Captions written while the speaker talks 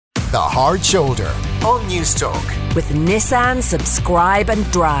The Hard Shoulder on Newstalk. With Nissan Subscribe and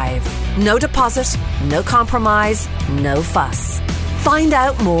Drive. No deposit, no compromise, no fuss. Find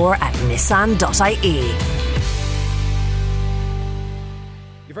out more at nissan.ie.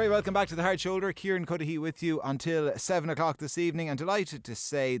 You're very welcome back to The Hard Shoulder. Kieran Cuddihy with you until 7 o'clock this evening. I'm delighted to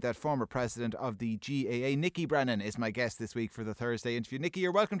say that former president of the GAA, Nicky Brennan, is my guest this week for the Thursday interview. Nicky,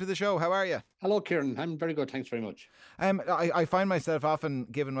 you're welcome to the show. How are you? Hello, Kieran. I'm very good. Thanks very much. I find myself often,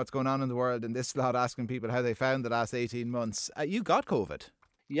 given what's going on in the world in this slot, asking people how they found the last 18 months. You got COVID.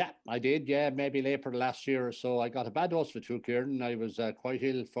 Yeah, I did. Yeah, maybe in April last year or so. I got a bad dose of it too, Kieran. I was quite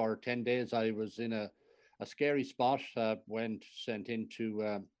ill for 10 days. I was in a scary spot. Went sent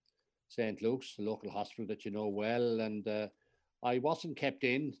into St. Luke's, the local hospital that you know well, and I wasn't kept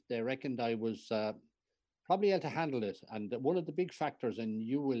in. They reckoned I was probably able to handle it. And one of the big factors, and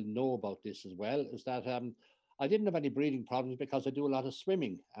you will know about this as well, is that I didn't have any breathing problems because I do a lot of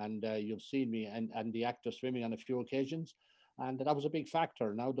swimming, and you've seen me and the act of swimming on a few occasions, and that was a big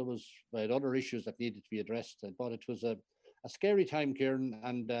factor. Now I had other issues that needed to be addressed, but it was a scary time, Kieran,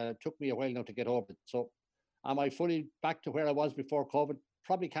 and took me a while now to get over it. So am I fully back to where I was before COVID?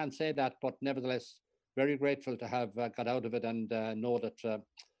 Probably can't say that, but nevertheless, very grateful to have got out of it and know that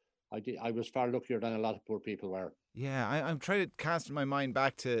I was far luckier than a lot of poor people were. Yeah, I'm trying to cast my mind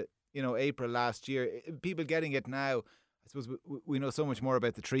back to April last year. People getting it now, I suppose we know so much more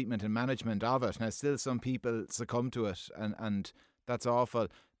about the treatment and management of it. Now, still some people succumb to it, and that's awful.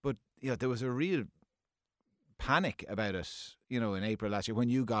 But there was a real panic about it, in April last year when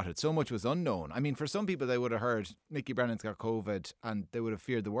you got it. So much was unknown. I mean, for some people, they would have heard Nicky Brennan's got COVID and they would have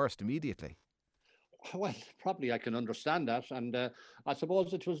feared the worst immediately. Well, probably I can understand that. And I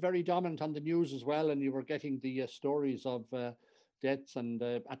suppose it was very dominant on the news as well. And you were getting the stories of deaths. And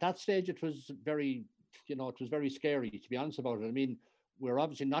at that stage, it was very, it was very scary, to be honest about it. I mean, we're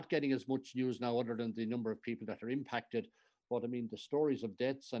obviously not getting as much news now other than the number of people that are impacted. But I mean, the stories of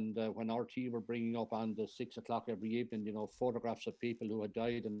deaths, and when RT were bringing up on the 6 o'clock every evening, photographs of people who had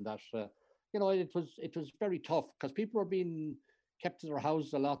died, and that, it was very tough because people were being kept in their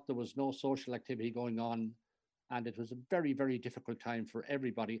houses a lot. There was no social activity going on, and it was a very, very difficult time for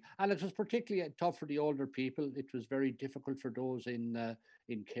everybody. And it was particularly tough for the older people. It was very difficult for those in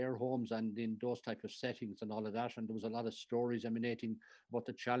care homes and in those type of settings and all of that. And there was a lot of stories emanating about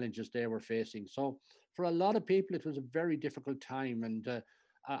the challenges they were facing. So for a lot of people, it was a very difficult time. And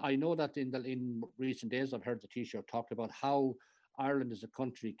I know that in recent days, I've heard the Taoiseach talked about how Ireland as a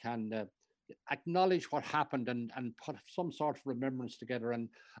country can acknowledge what happened and put some sort of remembrance together. And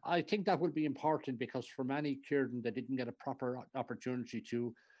I think that will be important because for many, Kieran, they didn't get a proper opportunity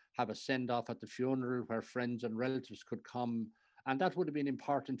to have a send-off at the funeral where friends and relatives could come. And that would have been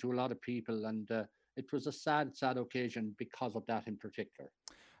important to a lot of people. And it was a sad, sad occasion because of that in particular.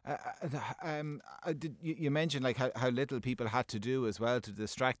 You mentioned like how little people had to do as well to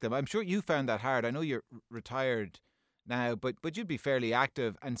distract them. I'm sure you found that hard. I know you're retired now, but you'd be fairly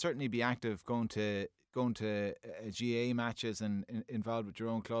active, and certainly be active going to GA matches and involved with your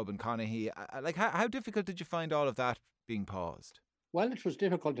own club in Conaghy. Like how difficult did you find all of that being paused? Well, it was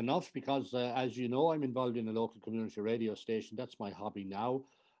difficult enough because, as you know, I'm involved in a local community radio station. That's my hobby now,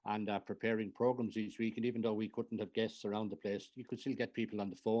 and preparing programs each week. And even though we couldn't have guests around the place, you could still get people on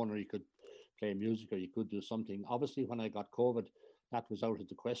the phone, or you could play music, or you could do something. Obviously, when I got COVID, that was out of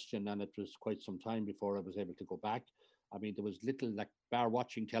the question, and it was quite some time before I was able to go back. I mean, there was little like bar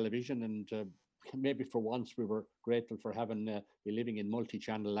watching television, and maybe for once we were grateful for having be living in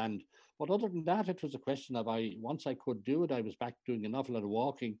multi-channel land. But other than that, it was a question of once I could do it, I was back doing an awful lot of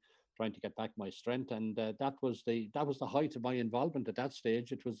walking, trying to get back my strength, and that was the height of my involvement at that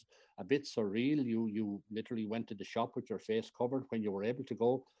stage. It was a bit surreal. You literally went to the shop with your face covered when you were able to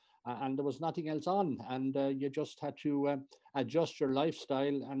go, and there was nothing else on, and you just had to adjust your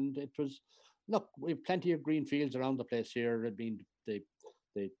lifestyle, and it was. Look, we have plenty of green fields around the place here. I mean, the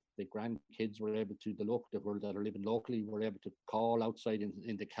grandkids were able to, that are living locally, were able to call outside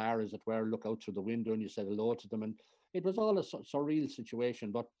in the car, as it were, look out through the window, and you said hello to them. And it was all a surreal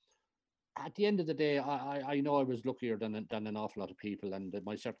situation. But at the end of the day, I know I was luckier than an awful lot of people, and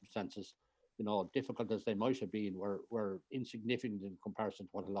my circumstances, difficult as they might have been, were insignificant in comparison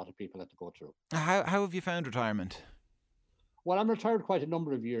to what a lot of people had to go through. How have you found retirement? Well, I'm retired quite a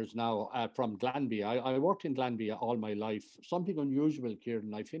number of years now from Glanbia. I worked in Glanbia all my life. Something unusual,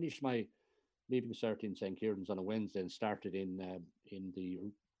 Kieran. I finished my leaving cert in St. Kieran's on a Wednesday and started in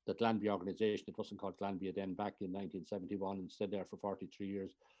the Glanbia organisation. It wasn't called Glanbia then, back in 1971, and stayed there for 43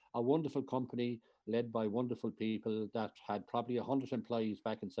 years. A wonderful company led by wonderful people that had probably 100 employees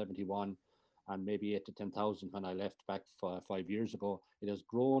back in 71. and maybe 8 to 10,000 when I left back 5 years ago. It has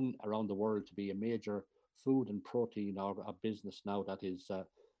grown around the world to be a major food and protein or a business now that is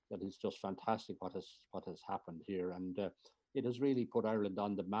just fantastic what has happened here, and it has really put Ireland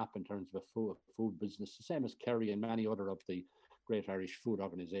on the map in terms of a food business, the same as Kerry and many other of the great Irish food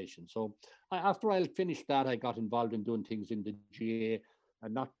organisations. So after I finished that, I got involved in doing things in the GAA,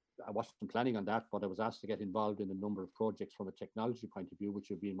 and I wasn't planning on that, but I was asked to get involved in a number of projects from a technology point of view, which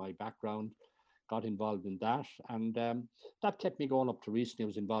would be my background. Got involved in that, and that kept me going up to recently. I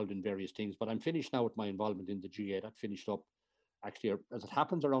was involved in various things, but I'm finished now with my involvement in the GAA. That finished up actually, as it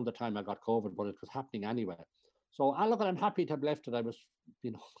happens, around the time I got COVID, but it was happening anyway. So I'm happy to have left it. I was,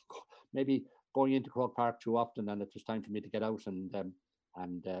 maybe going into Croke Park too often, and it was time for me to get out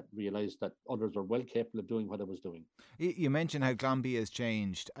and realise that others are well capable of doing what I was doing. You mentioned how Glanbia has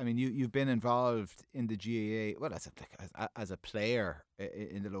changed. I mean, you've been involved in the GAA, well, as a player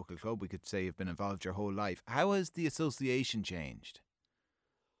in the local club, we could say you've been involved your whole life. How has the association changed?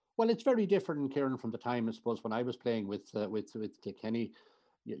 Well, it's very different, Kieran, from the time, I suppose, when I was playing with Kilkenny.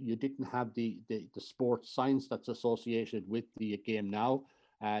 You didn't have the sports science that's associated with the game now.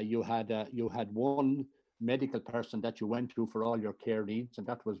 You had one medical person that you went to for all your care needs, and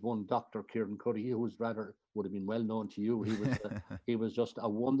that was one Dr. Kieran Cuddy, who would have been well known to you. He was just a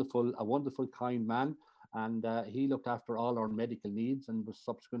wonderful, kind man, and he looked after all our medical needs and was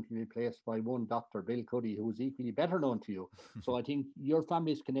subsequently replaced by one Dr. Bill Cuddy, who was equally better known to you. So I think your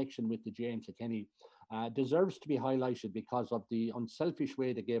family's connection with the GAA and Kilkenny deserves to be highlighted because of the unselfish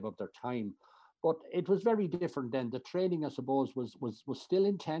way they gave up their time. But it was very different then. The training, I suppose, was still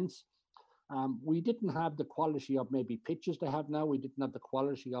intense. We didn't have the quality of maybe pitches they have now. We didn't have the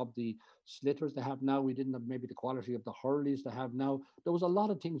quality of the slitters they have now. We didn't have maybe the quality of the hurleys they have now. There was a lot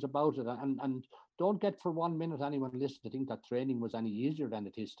of things about it. And don't get for 1 minute anyone listen to think that training was any easier than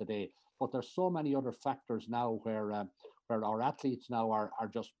it is today. But there's so many other factors now where our athletes now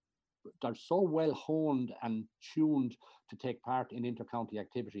are just, they're so well honed and tuned to take part in inter-county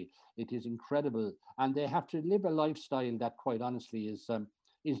activity. It is incredible. And they have to live a lifestyle that quite honestly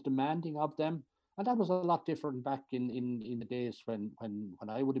is demanding of them. And that was a lot different back in the days when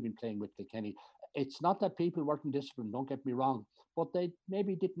I would have been playing with Kilkenny. It's not that people weren't disciplined, don't get me wrong, but they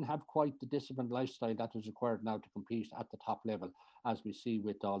maybe didn't have quite the disciplined lifestyle that is required now to compete at the top level, as we see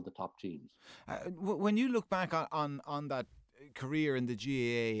with all the top teams. When you look back on that career in the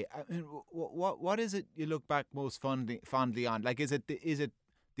GAA, I mean, what is it you look back most fondly on? Like, is it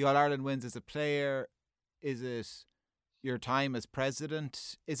the All-Ireland wins as a player? Is it your time as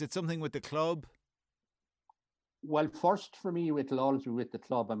president? Is it something with the club? Well, first for me, it'll always be with the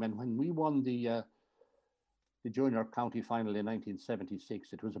club. I mean, when we won the junior county final in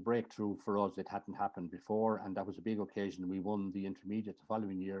 1976, it was a breakthrough for us. It hadn't happened before, and that was a big occasion. We won the intermediate the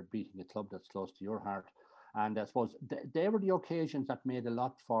following year, beating a club that's close to your heart. And I suppose they were the occasions that made a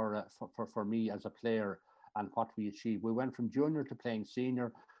lot for me as a player and what we achieved. We went from junior to playing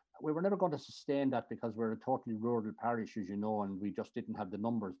senior. We were never going to sustain that because we're a totally rural parish, as you know, and we just didn't have the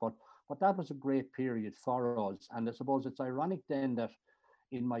numbers. But that was a great period for us. And I suppose it's ironic then that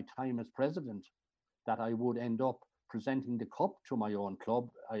in my time as president, that I would end up presenting the cup to my own club.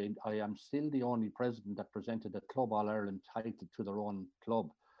 I am still the only president that presented a Club All-Ireland title to their own club.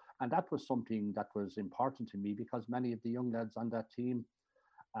 And that was something that was important to me because many of the young lads on that team,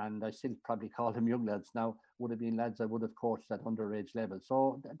 and I still probably call them young lads now, would have been lads I would have coached at underage level.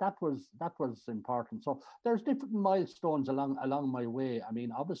 So that was important. So there's different milestones along my way. I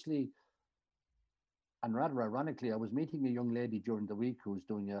mean, obviously, and rather ironically, I was meeting a young lady during the week who was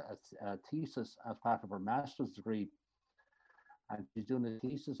doing a thesis as part of her master's degree. And she's doing a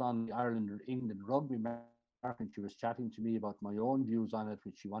thesis on the Ireland-England rugby match. And she was chatting to me about my own views on it,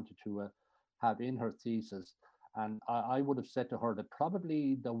 which she wanted to have in her thesis. And I would have said to her that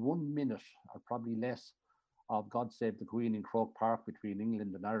probably the 1 minute or probably less of God Save the Queen in Croke Park between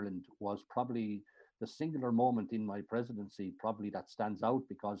England and Ireland was probably the singular moment in my presidency, probably that stands out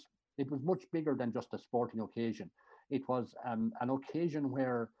because it was much bigger than just a sporting occasion. It was an occasion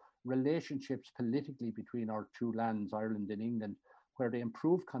where relationships politically between our two lands, Ireland and England, where they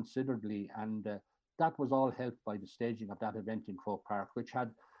improved considerably. And that was all helped by the staging of that event in Croke Park, which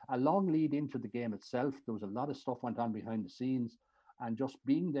had a long lead into the game itself. There was a lot of stuff went on behind the scenes, and just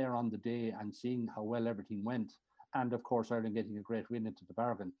being there on the day and seeing how well everything went, and of course Ireland getting a great win into the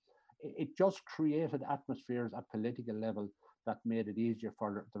bargain, it just created atmospheres at political level that made it easier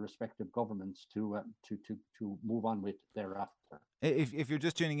for the respective governments to move on with thereafter. If you're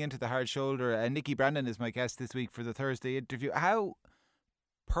just tuning into The Hard Shoulder, Nicky Brandon is my guest this week for the Thursday interview. How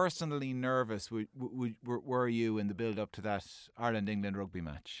personally nervous were you in the build-up to that Ireland-England rugby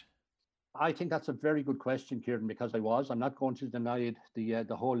match? I think that's a very good question, Kieran, because I'm not going to deny it.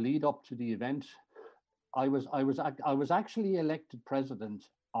 The whole lead up to the event, I was actually elected president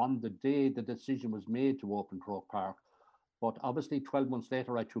on the day the decision was made to open Croke Park. But obviously, 12 months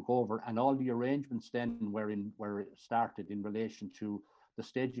later, I took over, and all the arrangements then were started in relation to the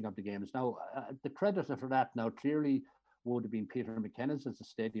staging of the games. Now, the creditor for that now clearly would have been Peter McKenna as the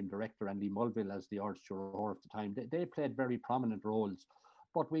stadium director and Lee Mulville as the Ard Steward at the time. They played very prominent roles,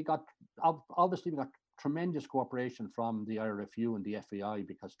 but we got tremendous cooperation from the IRFU and the FAI,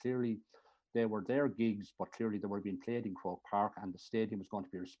 because clearly they were their gigs, but clearly they were being played in Croke Park, and the stadium was going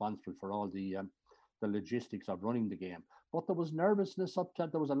to be responsible for all the logistics of running the game. But there was nervousness up to,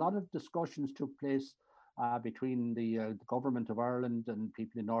 there was a lot of discussions took place between the government of Ireland and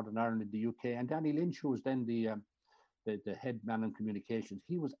people in Northern Ireland and the UK. And Danny Lynch, who was then the head man in communications,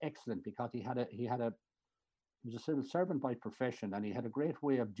 he was excellent because he was a civil servant by profession, and he had a great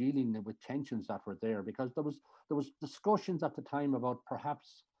way of dealing with tensions that were there, because there was discussions at the time about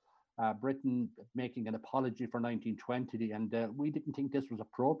perhaps Britain making an apology for 1920, and we didn't think this was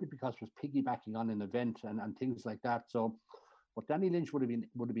appropriate because it was piggybacking on an event and things like that. So, but Danny Lynch would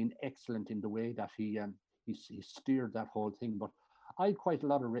have been excellent in the way that he steered that whole thing. But I had quite a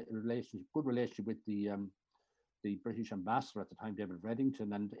lot of good relationship with the British ambassador at the time, David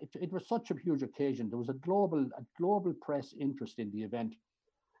Reddington, and it was such a huge occasion. There was a global press interest in the event.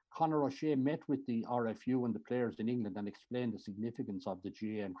 Conor O'Shea met with the RFU and the players in England and explained the significance of the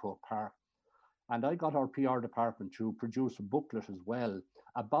GAA in Croke Park. And I got our PR department to produce a booklet as well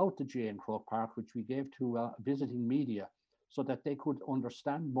about the GAA in Croke Park, which we gave to visiting media so that they could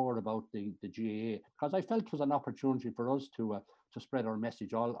understand more about the GAA. Because I felt it was an opportunity for us to spread our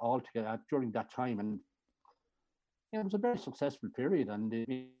message all together during that time. And it was a very successful period. And there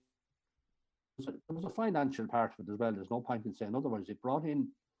was a financial part of it as well. There's no point in saying otherwise. It brought in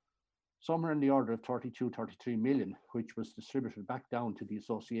somewhere in the order of 33 million, which was distributed back down to the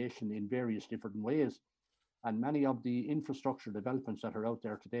association in various different ways. And many of the infrastructure developments that are out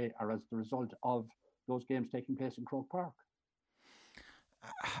there today are as the result of those games taking place in Croke Park.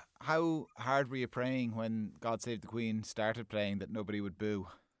 How hard were you praying when God Save the Queen started playing that nobody would boo?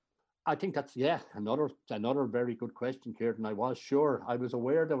 I think that's, another very good question, Kieran. I was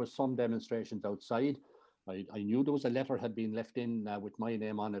aware there was some demonstrations outside. I knew there was a letter had been left in with my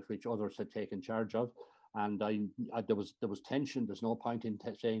name on it, which others had taken charge of, and there was tension. There's no point in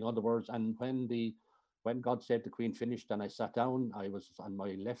saying other words. And when God Save the Queen finished, and I sat down, I was on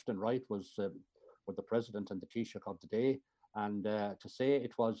my left and right were the president and the Taoiseach of the day, and to say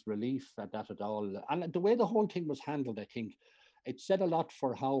it was relief at that at all, and the way the whole thing was handled, I think it said a lot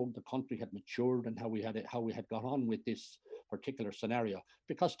for how the country had matured and how we had got on with this particular scenario.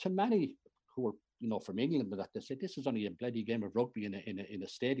 Because to many who were from England, that they said this is only a bloody game of rugby in a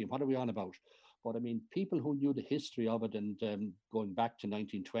stadium. What are we on about? But I mean, people who knew the history of it and going back to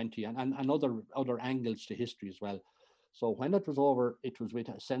 1920 and other angles to history as well. So when it was over, it was with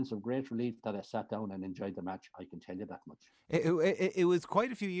a sense of great relief that I sat down and enjoyed the match. I can tell you that much. It was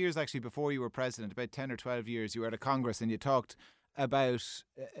quite a few years actually before you were president, about 10 or 12 years. You were at a Congress and you talked about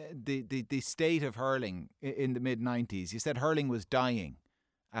the state of hurling in the mid-90s. You said hurling was dying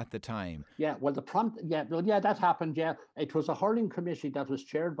at the time. Yeah, well, that happened. Yeah, it was a hurling committee that was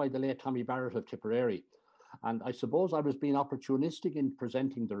chaired by the late Tommy Barrett of Tipperary, and I suppose I was being opportunistic in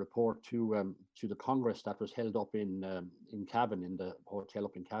presenting the report to the Congress that was held up in Cavan, in the hotel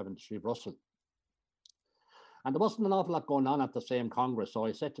up in Cavan, Slieve Russell. And there wasn't an awful lot going on at the same Congress, so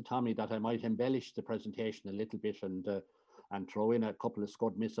I said to Tommy that I might embellish the presentation a little bit and throw in a couple of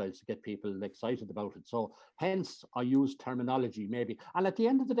Scud missiles to get people excited about it. So hence I used terminology maybe. And at the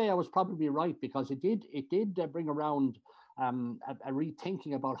end of the day, I was probably right, because it did bring around a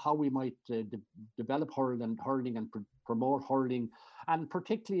rethinking about how we might develop hurling and promote hurling, and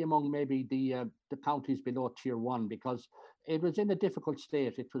particularly among maybe the counties below Tier 1, because it was in a difficult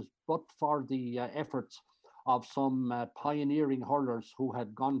state. It was but for the efforts of some pioneering hurlers who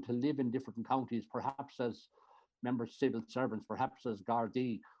had gone to live in different counties, perhaps as members, civil servants, perhaps as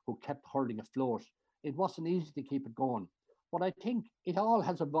Gardaí, who kept hurling afloat. It wasn't easy to keep it going. But I think it all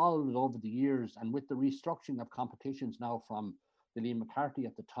has evolved over the years, and with the restructuring of competitions now from the Liam McCarthy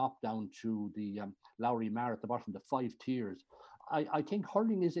at the top down to the Lowry Mar at the bottom, the 5 tiers, I think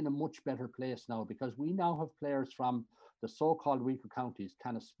hurling is in a much better place now, because we now have players from the so-called weaker counties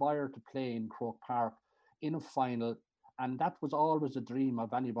can aspire to play in Croke Park in a final, and that was always a dream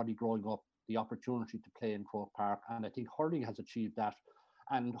of anybody growing up, the opportunity to play in Croke Park. And I think hurling has achieved that.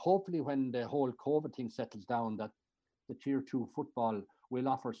 And hopefully when the whole COVID thing settles down, that the Tier 2 football will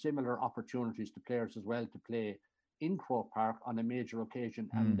offer similar opportunities to players as well to play in Croke Park on a major occasion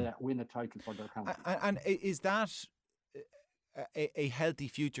and win a title for their county. And is that a healthy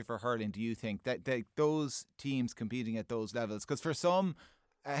future for hurling, do you think, that those teams competing at those levels? Because for some,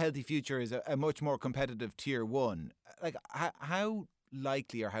 a healthy future is a much more competitive tier one. Like, how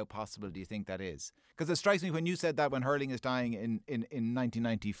likely or how possible do you think that is? Because it strikes me when you said that when hurling is dying in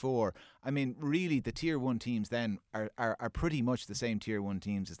 1994, I mean, really the tier one teams then are pretty much the same tier one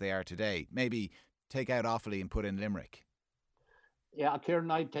teams as they are today. Maybe take out Offaly and put in Limerick. Yeah,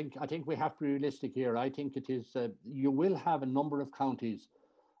 Kieran, I think we have to be realistic here. I think it is, you will have a number of counties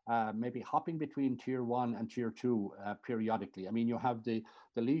maybe hopping between tier one and tier two periodically. I mean, you have the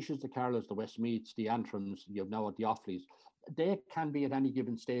Laois, the Carlows, the Westmeaths, the Antrims, you know, the Offaly's. They can be at any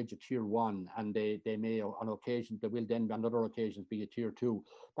given stage a tier one, and they may on occasion, they will then on other occasions be a tier two.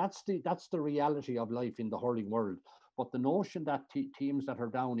 That's the reality of life in the hurling world. But the notion that teams that are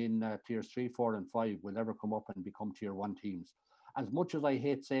down in tiers 3, 4 and 5 will ever come up and become tier one teams, as much as I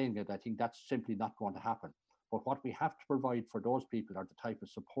hate saying it, I think that's simply not going to happen. But what we have to provide for those people are the type of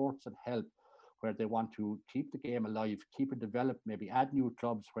supports and help where they want to keep the game alive, keep it developed, maybe add new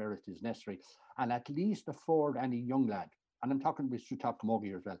clubs where it is necessary, and at least afford any young lad, and I'm talking with Top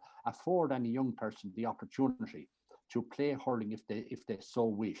Camogie as well, afford any young person the opportunity to play hurling if they so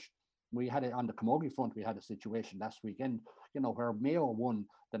wish. We had it on the Camogie front. We had a situation last weekend, you know, where Mayo won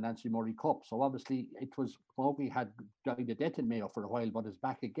the Nancy Murray Cup. So obviously it was, Camogie had died a death in Mayo for a while, but is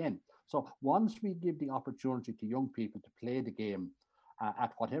back again. So once we give the opportunity to young people to play the game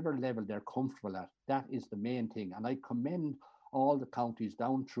at whatever level they're comfortable at, that is the main thing. And I commend all the counties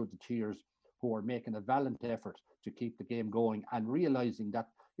down through the tiers who are making a valiant effort to keep the game going and realizing that,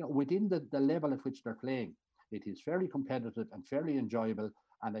 you know, within the level at which they're playing, it is fairly competitive and fairly enjoyable.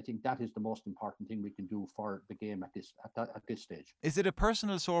 And I think that is the most important thing we can do for the game at this stage. Is it a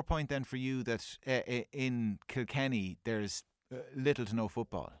personal sore point then for you that in Kilkenny there's little to no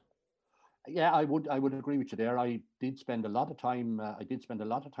football? Yeah, I would agree with you there. I did spend a lot of time.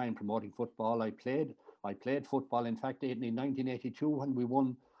 Promoting football. I played football. In fact, in 1982 when we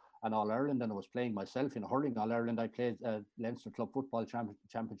won an All Ireland, and I was playing myself in hurling All Ireland. I played Leinster Club Football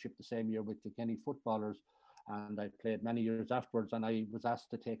Championship the same year with Kilkenny footballers. And I played many years afterwards, and I was asked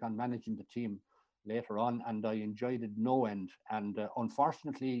to take on managing the team later on, and I enjoyed it no end. And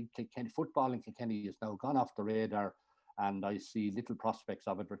unfortunately, football in Kilkenny is now gone off the radar, and I see little prospects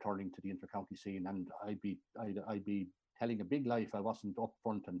of it returning to the intercounty scene. And I'd be telling a big lie if I wasn't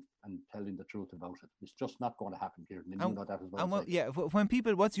upfront and telling the truth about it. It's just not going to happen, Kieran, and you know that as well. And yeah, when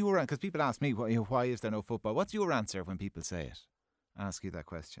people, what's your answer? Because people ask me, why is there no football? What's your answer when people say it? Ask you that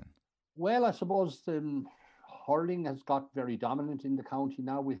question. Well, I suppose hurling has got very dominant in the county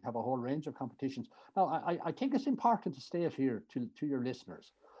now. We have a whole range of competitions. Now, I think it's important to state here to your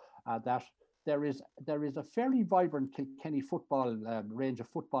listeners that there is a fairly vibrant Kilkenny football range of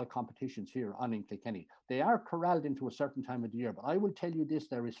football competitions here on in Kilkenny. They are corralled into a certain time of the year, but I will tell you this,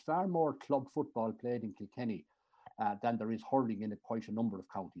 there is far more club football played in Kilkenny than there is hurling in quite a number of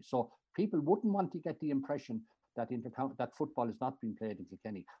counties. So people wouldn't want to get the impression that football is not being played in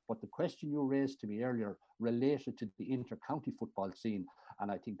Kilkenny. But the question you raised to me earlier related to the inter-county football scene,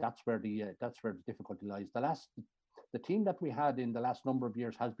 and I think that's where the difficulty lies. The team that we had in the last number of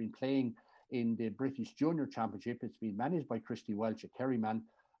years has been playing in the British Junior Championship. It's been managed by Christy Welch, a Kerryman,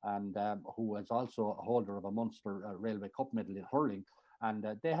 and who is also a holder of a Munster Railway Cup medal in hurling. And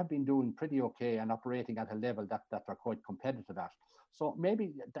they have been doing pretty okay and operating at a level that they're quite competitive at. So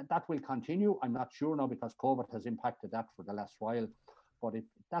maybe that will continue. I'm not sure now because COVID has impacted that for the last while, but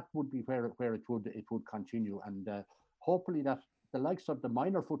that would be where it would continue. And hopefully that the likes of the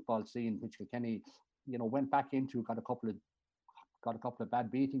minor football scene, which Kilkenny, you know, went back into, got a couple of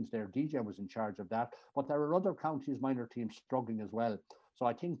bad beatings there. DJ was in charge of that, but there are other counties minor teams struggling as well. So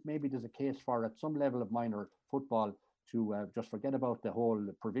I think maybe there's a case for at some level of minor football to just forget about the whole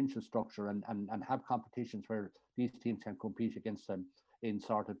provincial structure and have competitions where these teams can compete against them in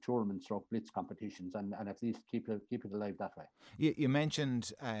sort of tournament stroke blitz competitions and at least keep it alive that way. You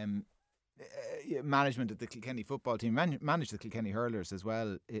mentioned management of the Kilkenny football team, managed the Kilkenny hurlers as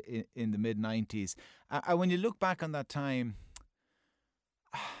well in the mid-90s. When you look back on that time,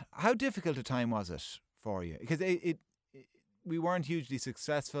 how difficult a time was it for you? Because we weren't hugely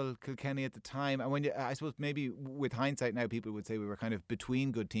successful, Kilkenny, at the time. And when I suppose maybe with hindsight now, people would say we were kind of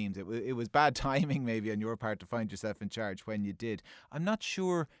between good teams. It was bad timing maybe on your part to find yourself in charge when you did. I'm not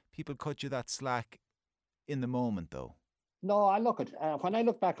sure people cut you that slack in the moment, though. No, when I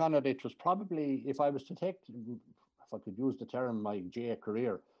look back on it, it was probably, if I was to take, if I could use the term, my GA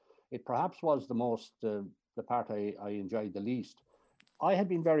career, it perhaps was the most, the part I enjoyed the least. I had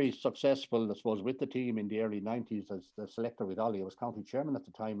been very successful, I suppose, with the team in the early 90s as the selector with Ollie. I was county chairman at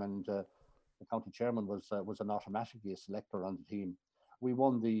the time, and the county chairman was an automatically a selector on the team. We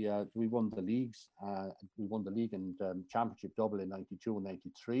won the leagues. We won the league and championship double in '92 and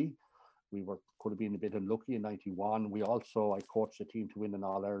 '93. We could have been a bit unlucky in '91. I coached the team to win an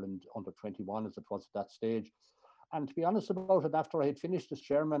All Ireland under 21 as it was at that stage. And to be honest about it, after I had finished as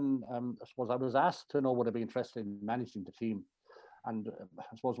chairman, I suppose I was asked to know would I be interested in managing the team. And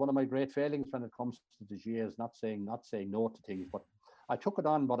I suppose one of my great failings when it comes to the GAA is not saying no to things. But I took it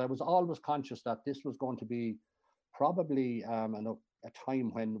on, but I was always conscious that this was going to be probably a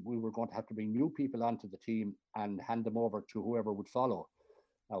time when we were going to have to bring new people onto the team and hand them over to whoever would follow.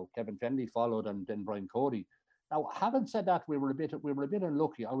 Now, Kevin Fennelly followed, and then Brian Cody. Now, having said that, we were a bit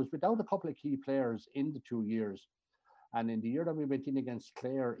unlucky. I was without a couple of key players in the 2 years, and in the year that we went in against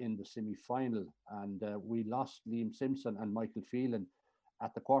Clare in the semi-final, and we lost Liam Simpson and Michael Phelan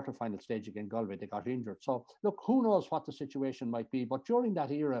at the quarter-final stage against Galway. They got injured. So, look, who knows what the situation might be? But during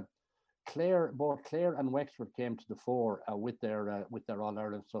that era, both Clare and Wexford came to the fore with their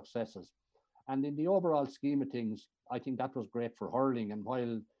All-Ireland successes. And in the overall scheme of things, I think that was great for hurling. And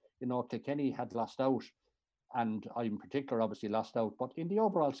while, Kilkenny had lost out, and I in particular obviously lost out, but in the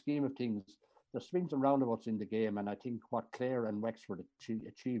overall scheme of things, the swings and roundabouts in the game, and I think what Clare and Wexford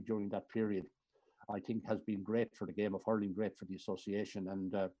achieved during that period, I think has been great for the game of hurling, great for the association.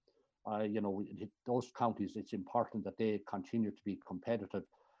 And, those counties, it's important that they continue to be competitive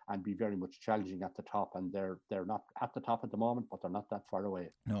and be very much challenging at the top, and they're not at the top at the moment, but they're not that far away.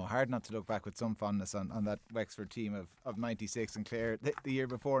 No, hard not to look back with some fondness on that Wexford team of 96 and Clare the year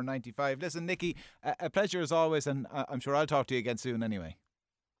before, 95. Listen, Nicky, a pleasure as always, and I'm sure I'll talk to you again soon anyway.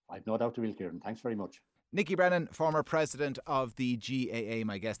 I've no doubt you will, Kieran. Thanks very much. Nicky Brennan, former president of the GAA,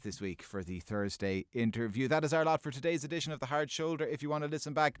 my guest this week for the Thursday interview. That is our lot for today's edition of The Hard Shoulder. If you want to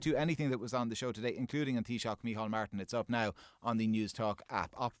listen back to anything that was on the show today, including on Taoiseach Micheál Martin, it's up now on the News Talk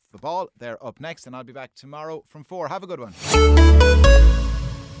app. Off the Ball, they're up next, and I'll be back tomorrow from 4. Have a good one.